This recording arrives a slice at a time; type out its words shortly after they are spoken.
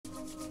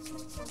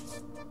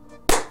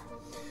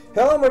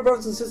Hello my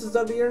brothers and sisters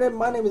of the internet,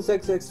 my name is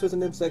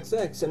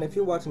XX, and if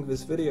you're watching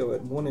this video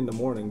at 1 in the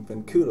morning,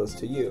 then kudos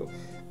to you.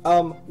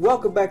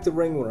 Welcome back to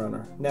Ring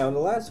Runner. Now in the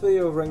last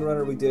video of Ring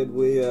Runner we did,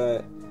 we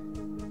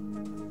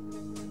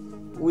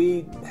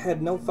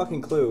had no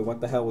fucking clue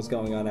what the hell was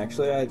going on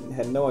actually. I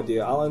had no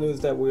idea. All I knew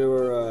is that we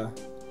were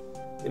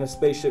in a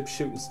spaceship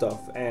shooting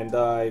stuff, and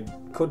I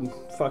couldn't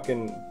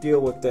fucking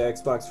deal with the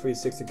Xbox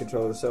 360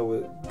 controller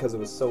because it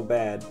was so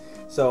bad.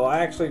 So I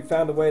actually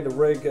found a way to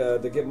rig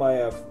to get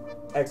my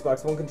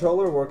Xbox One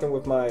controller working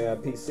with my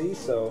PC,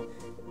 so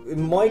it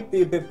might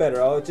be a bit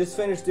better. I just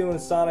finished doing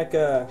Sonic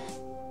the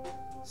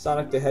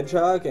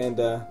Hedgehog and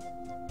the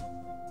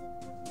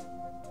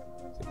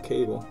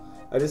cable.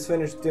 I just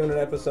finished doing an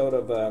episode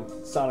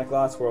of Sonic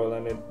Lost World,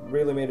 and it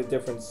really made a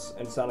difference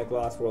in Sonic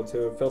Lost World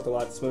too. It felt a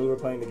lot smoother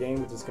playing the game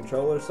with this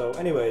controller. So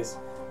anyways,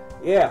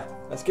 yeah,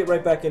 let's get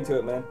right back into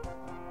it, man.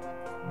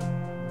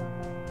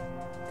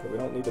 Okay, we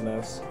don't need the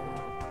mouse.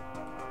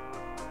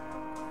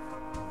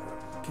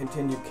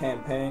 Continue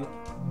campaign.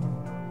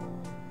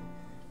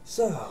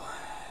 So,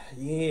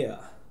 yeah.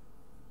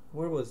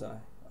 Where was I?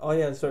 Oh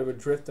yeah, sorry, we're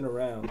drifting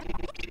around.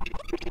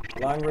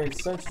 Long-range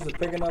sensors are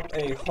picking up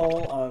a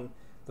hull on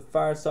the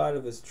far side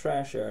of his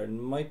trash yard and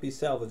might be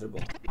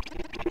salvageable.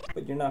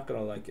 But you're not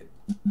gonna like it.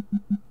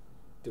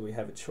 Do we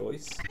have a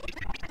choice?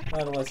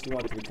 Not unless you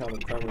want to become a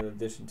permanent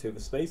addition to the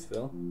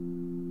Spaceville.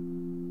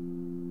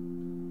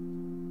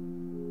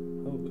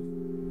 Holy.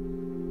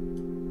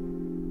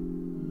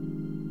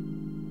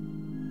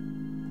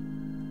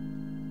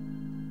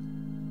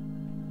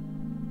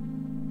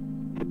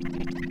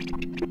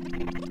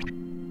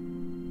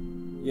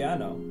 Yeah, I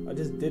know. I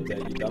just did that,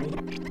 you dummy.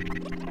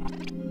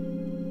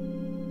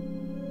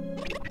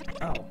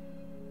 Ow.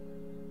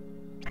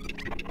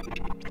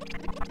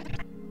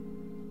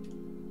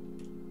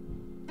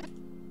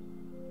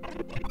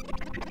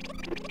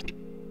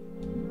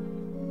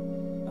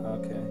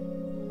 Okay.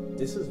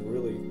 This is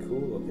really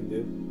cool looking,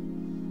 dude.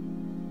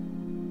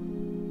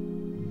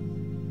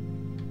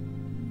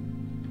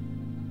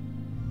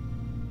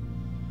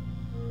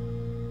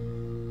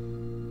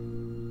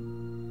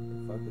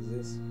 What the fuck is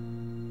this?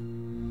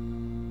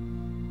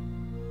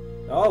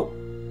 Oh!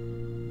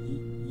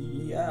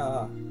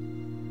 Yeah.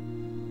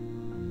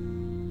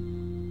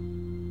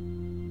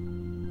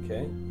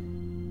 Okay.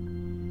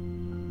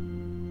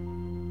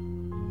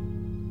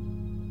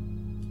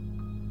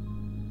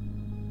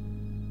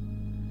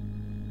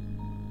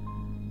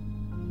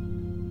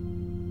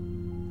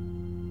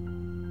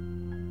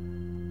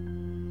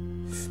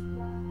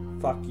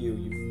 Fuck you,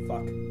 you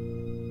fuck.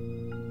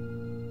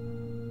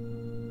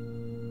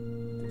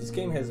 This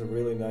game has a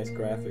really nice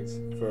graphics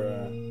for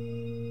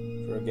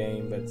a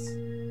game that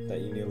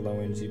you need a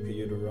low-end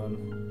GPU to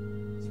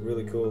run. It's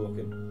really cool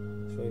looking.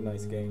 It's a really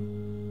nice game.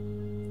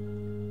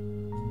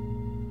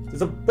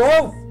 There's a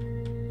both!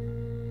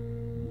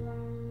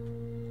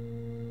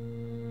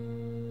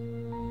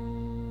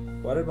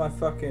 What did my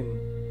fucking...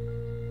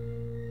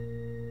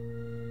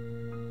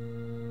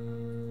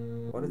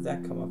 What did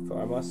that come up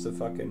for? I must have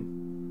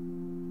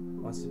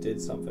did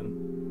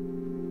something.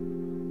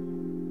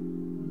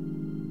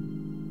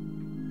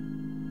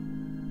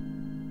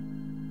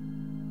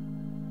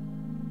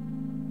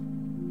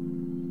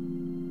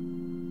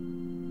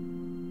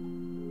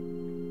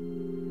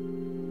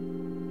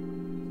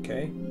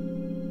 Okay.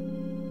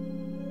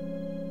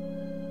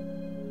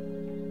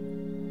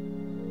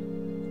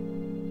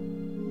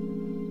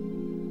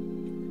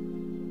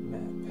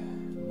 Map.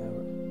 Now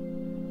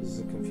this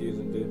is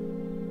confusing, dude.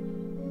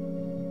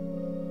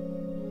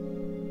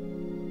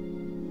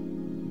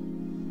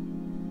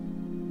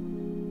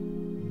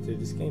 Dude,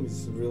 this game is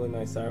some really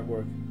nice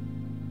artwork.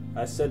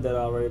 I said that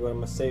already, but I'm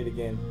gonna say it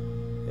again.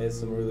 It has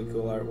some really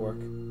cool artwork.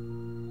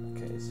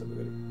 Okay, so we're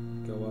gonna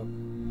go up.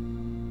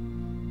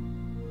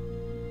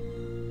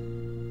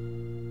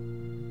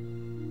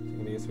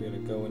 I guess we're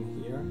gonna go in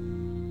here.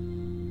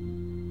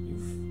 You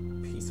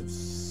piece of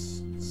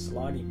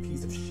slimy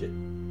piece of shit.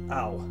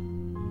 Ow.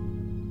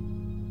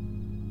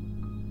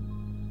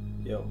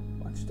 Yo,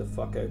 watch the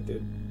fuck out,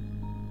 dude.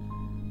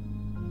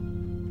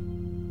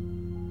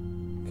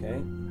 Okay.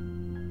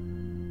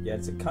 Yeah,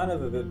 it's kind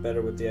of a bit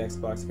better with the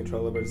Xbox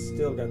controller, but it's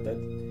still got that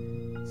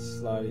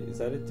slidey. Is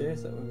that it there?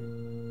 Is that what?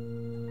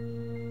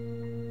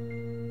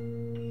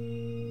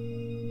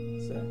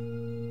 Is that?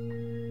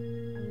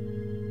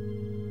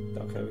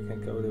 Okay, we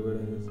can't go to where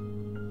it is.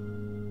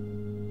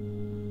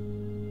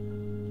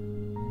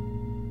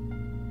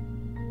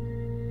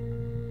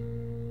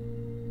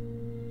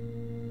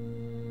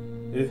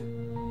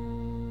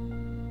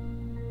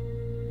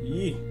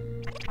 Yee.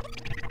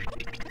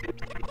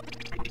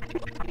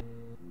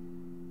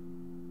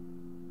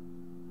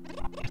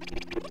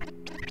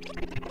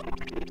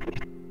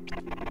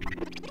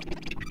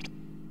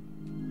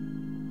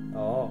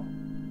 Oh.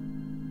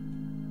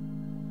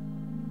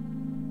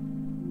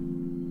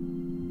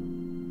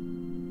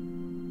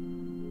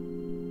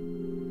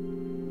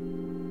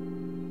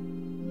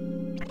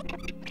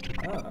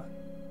 Ah.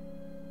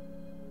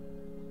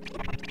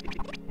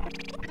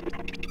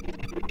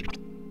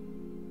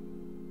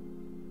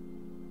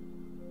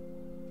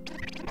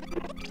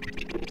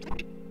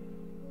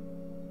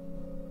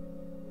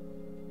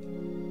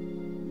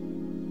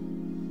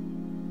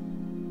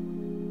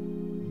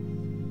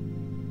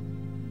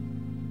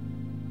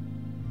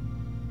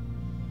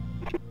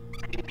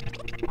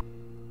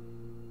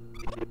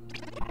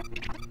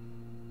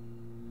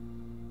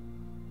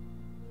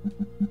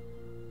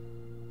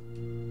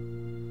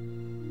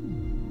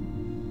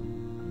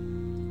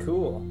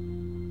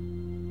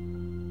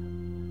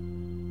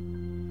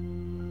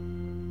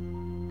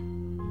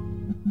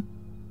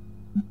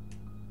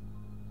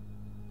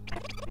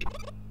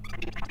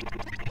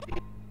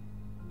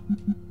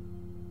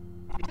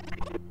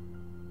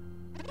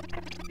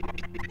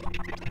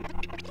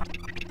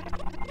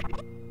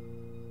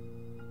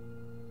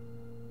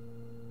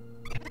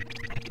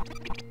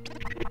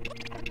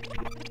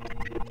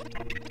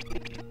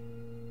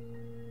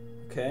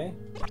 Okay.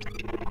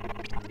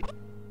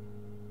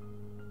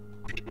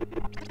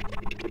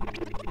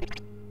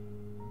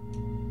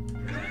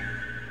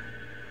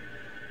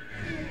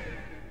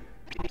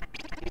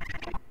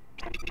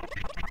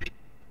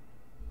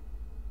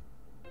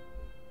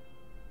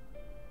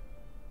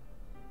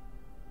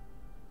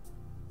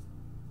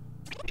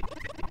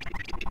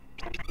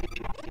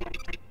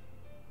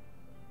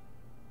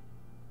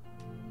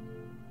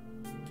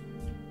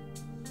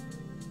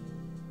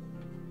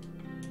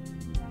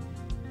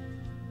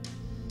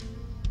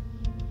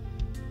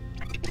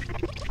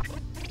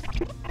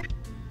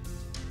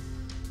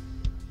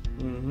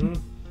 Mm-hmm.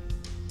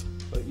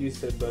 What you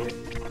said, buddy.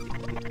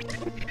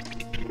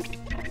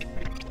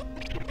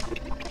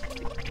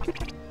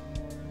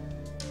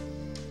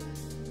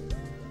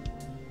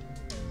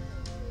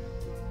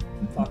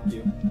 Fuck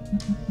you.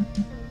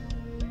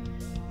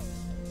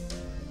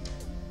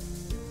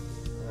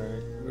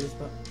 Alright, where's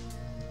my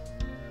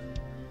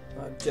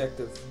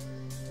objective?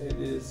 It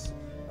is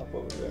up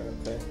over there,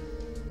 okay.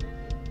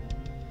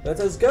 Let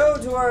us go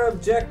to our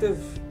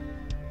objective!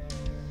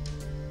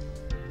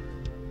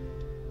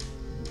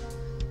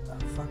 Oh,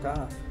 fuck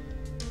off.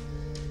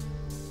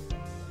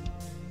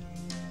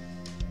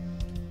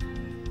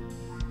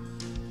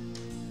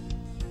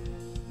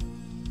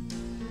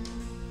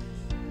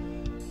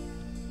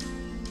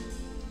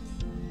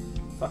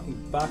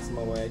 Fucking box in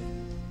my way.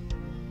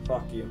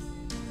 Fuck you.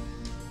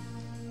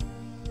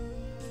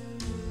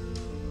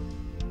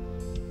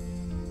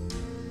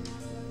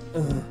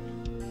 Ugh.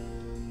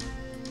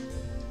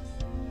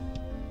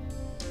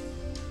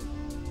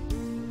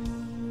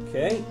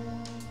 Okay.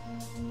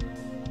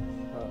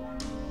 Oh.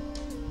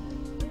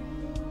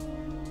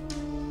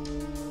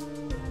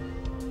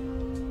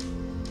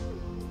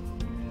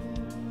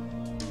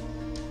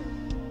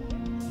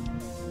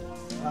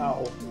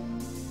 Ow.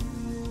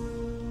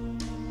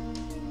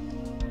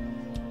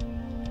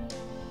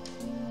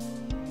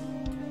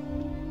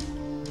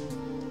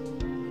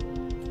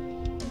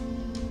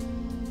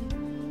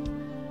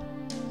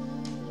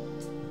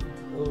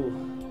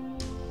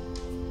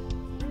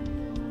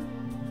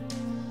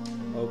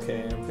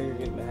 Okay, I think we're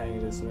getting the hang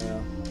of this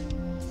now.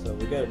 So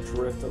we gotta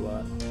drift a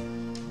lot.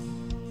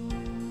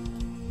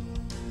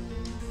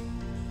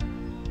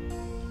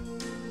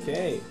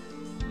 Okay,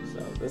 so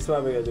that's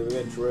what we gotta do. We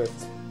gotta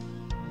drift.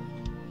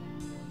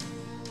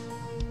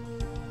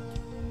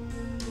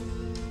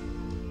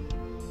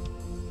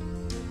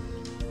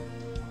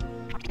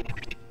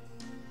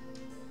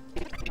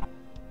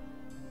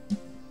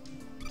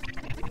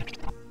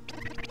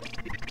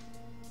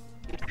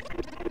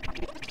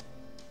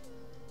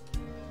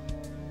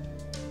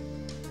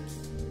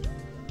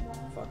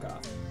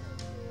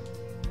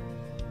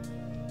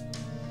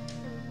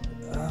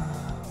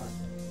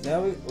 Now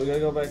we gotta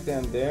go back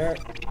down there.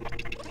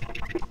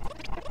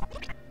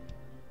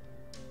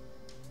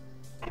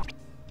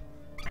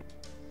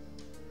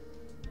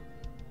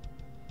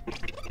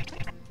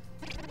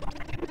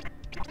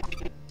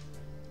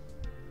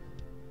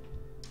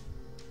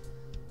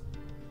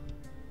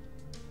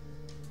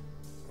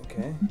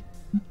 Okay.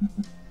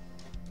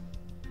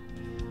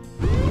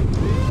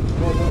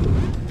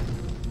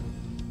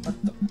 What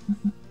the?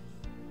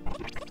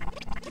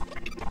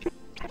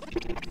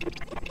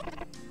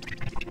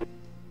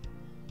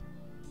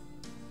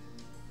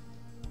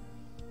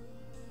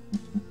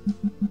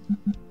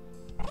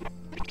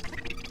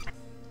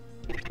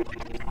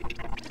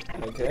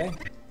 Okay,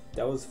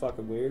 that was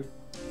fucking weird.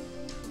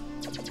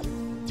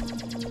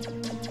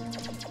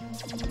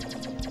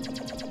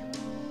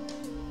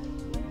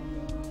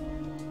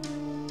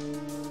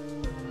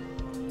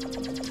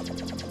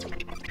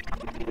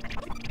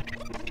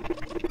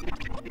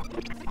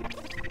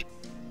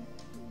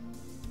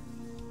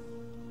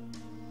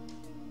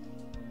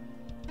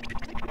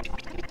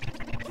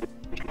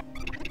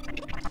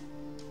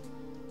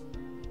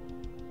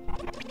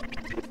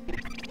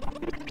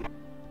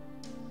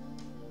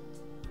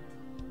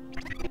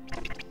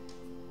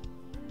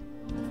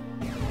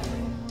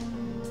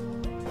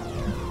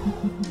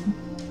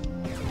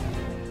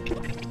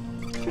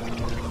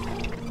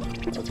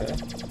 Okay.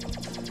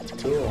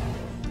 Cool.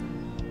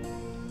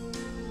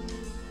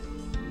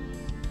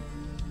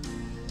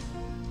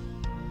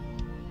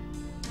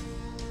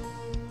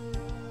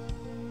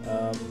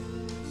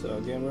 So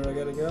again, where do I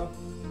gotta go?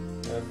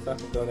 I gotta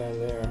fucking go down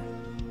there.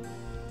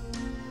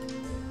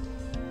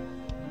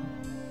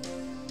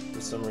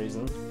 For some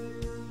reason.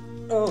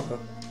 Oh!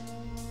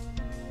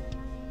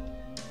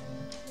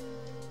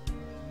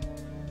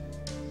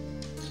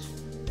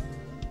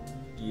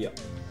 Yep.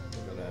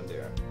 We'll go down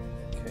there.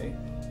 Okay.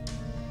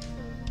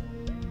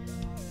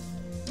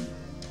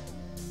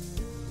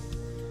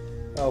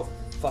 Oh,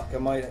 fuck, I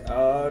might.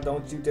 Oh,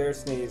 don't you dare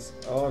sneeze.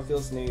 Oh, I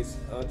feel sneeze.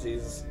 Oh,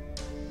 Jesus.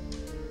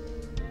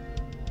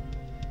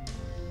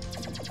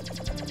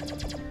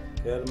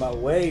 Get out of my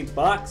way,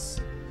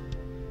 box!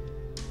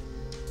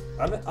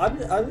 I'm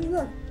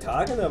not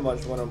talking that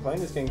much when I'm playing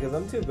this game because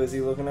I'm too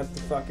busy looking at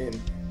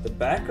the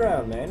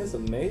background, man. It's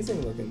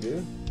amazing looking,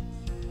 dude.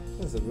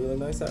 This is a really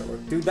nice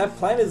artwork. Dude, that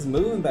planet is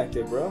moving back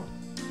there, bro.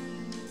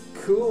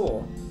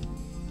 cool.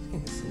 Hey,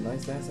 this is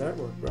nice ass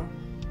artwork, bro.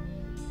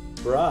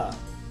 Bra. I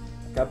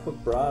gotta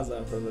put bras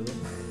on for a living.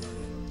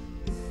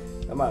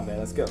 Come on, man,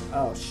 let's go.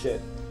 Oh,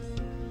 shit.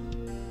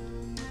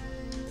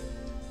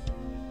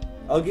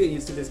 I'll get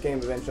used to this game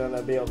eventually and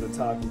I'll be able to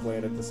talk and play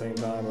it at the same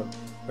time, but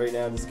right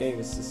now this game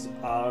is just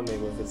on me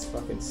with its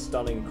fucking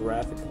stunning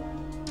graphic,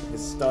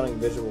 its stunning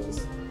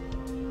visuals.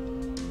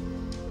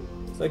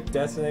 It's like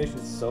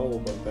Destination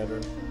Soul, but better.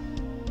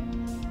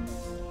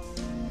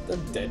 The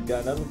dead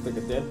guy, that looks like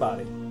a dead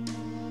body.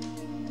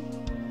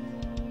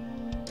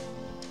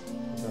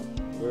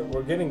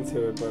 We're getting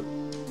to it, but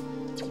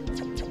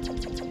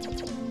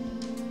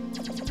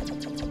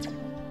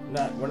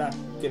we're not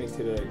getting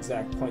to the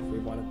exact point we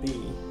want to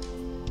be.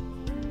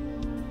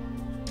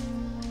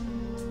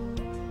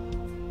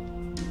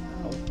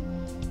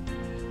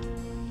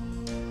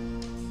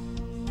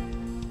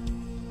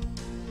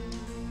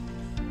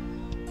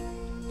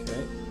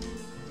 Okay.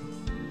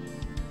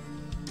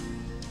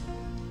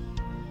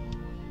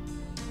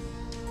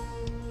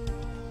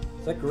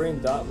 Does that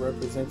green dot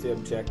represent the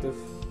objective?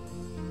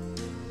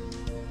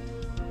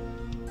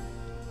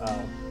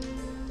 Oh.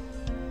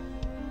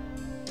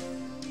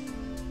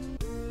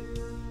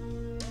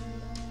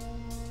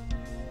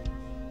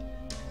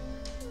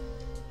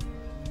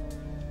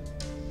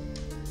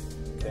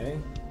 Okay.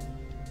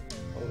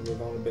 I'll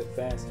move on a bit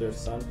faster,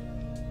 son.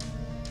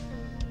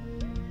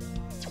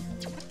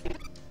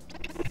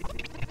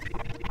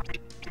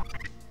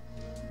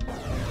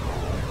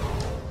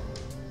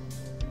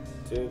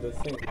 Do the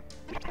thing.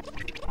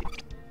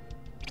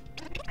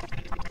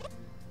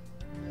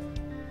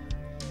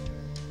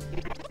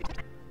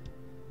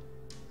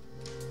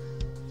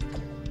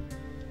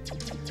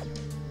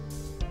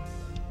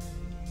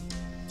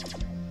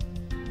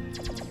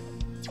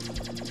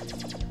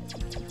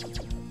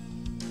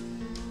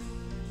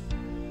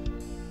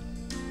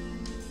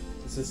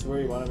 Is this where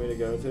you wanted me to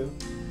go to?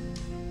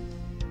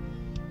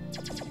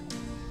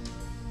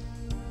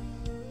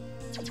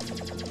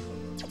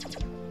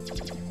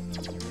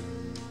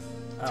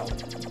 Ow.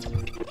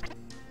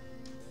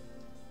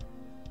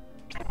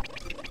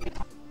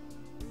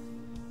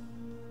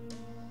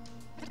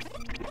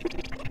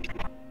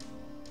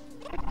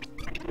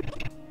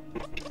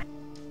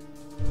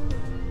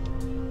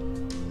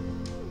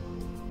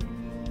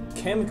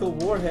 Chemical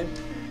warhead?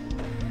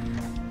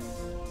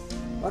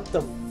 What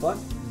the fuck?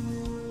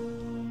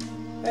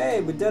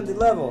 Hey, we did the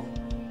level.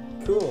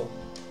 Cool.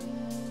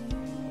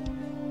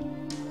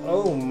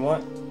 Oh my.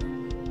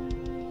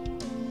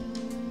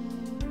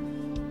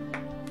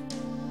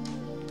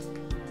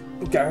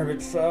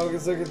 Garbage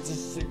focus. I could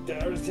just shoot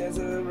garbage cans.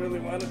 I didn't really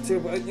wanted to,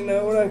 but you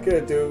know, we're not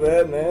gonna do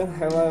that, man.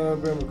 How long have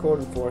I been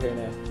recording for here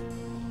now?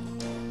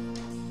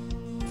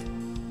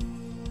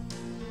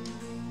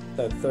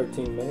 About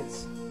 13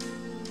 minutes.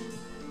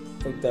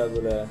 I think that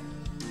would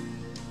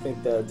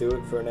that'll do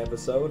it for an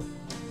episode.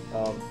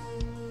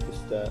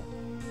 Just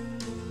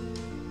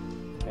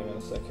hang on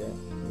a sec here.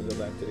 Let me go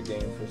back to the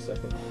game for a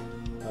second.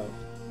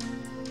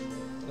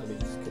 Let me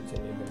just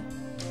continue here.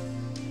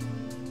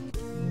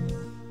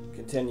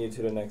 Continue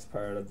to the next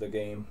part of the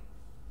game.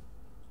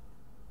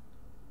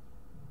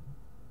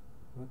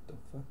 What the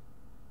fuck?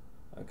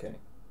 Okay.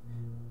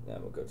 Now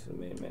we'll go to the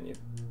main menu.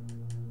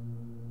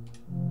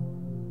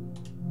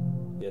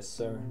 Yes,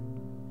 sir.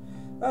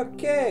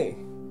 Okay.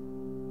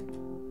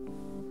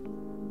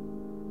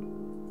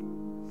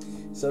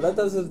 So that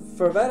does it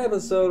for that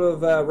episode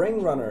of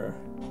Ring Runner.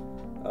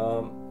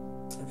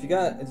 If you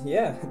got,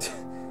 yeah,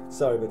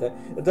 sorry about that.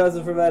 It does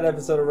it for that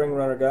episode of Ring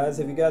Runner, guys.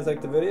 If you guys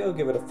liked the video,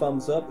 give it a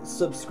thumbs up,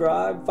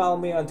 subscribe, follow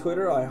me on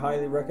Twitter. I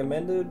highly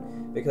recommend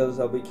it because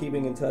I'll be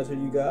keeping in touch with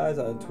you guys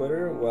on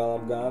Twitter while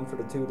I'm gone for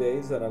the 2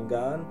 days that I'm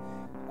gone.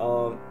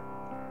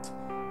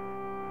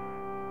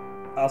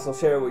 Also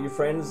share it with your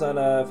friends on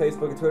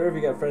Facebook and Twitter if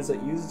you got friends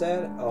that use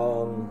that.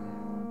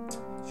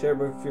 Share it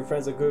with your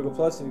friends at Google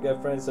Plus if you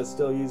got friends that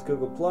still use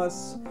Google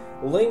Plus.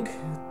 Link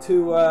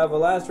to the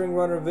last Ring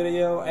Runner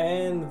video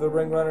and the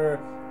Ring Runner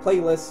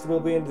playlist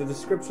will be in the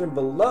description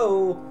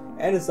below.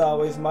 And as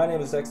always, my name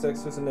is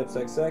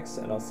XXXNipsXX,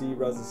 and I'll see you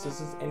brothers and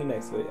sisters in the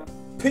next video.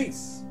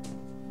 Peace!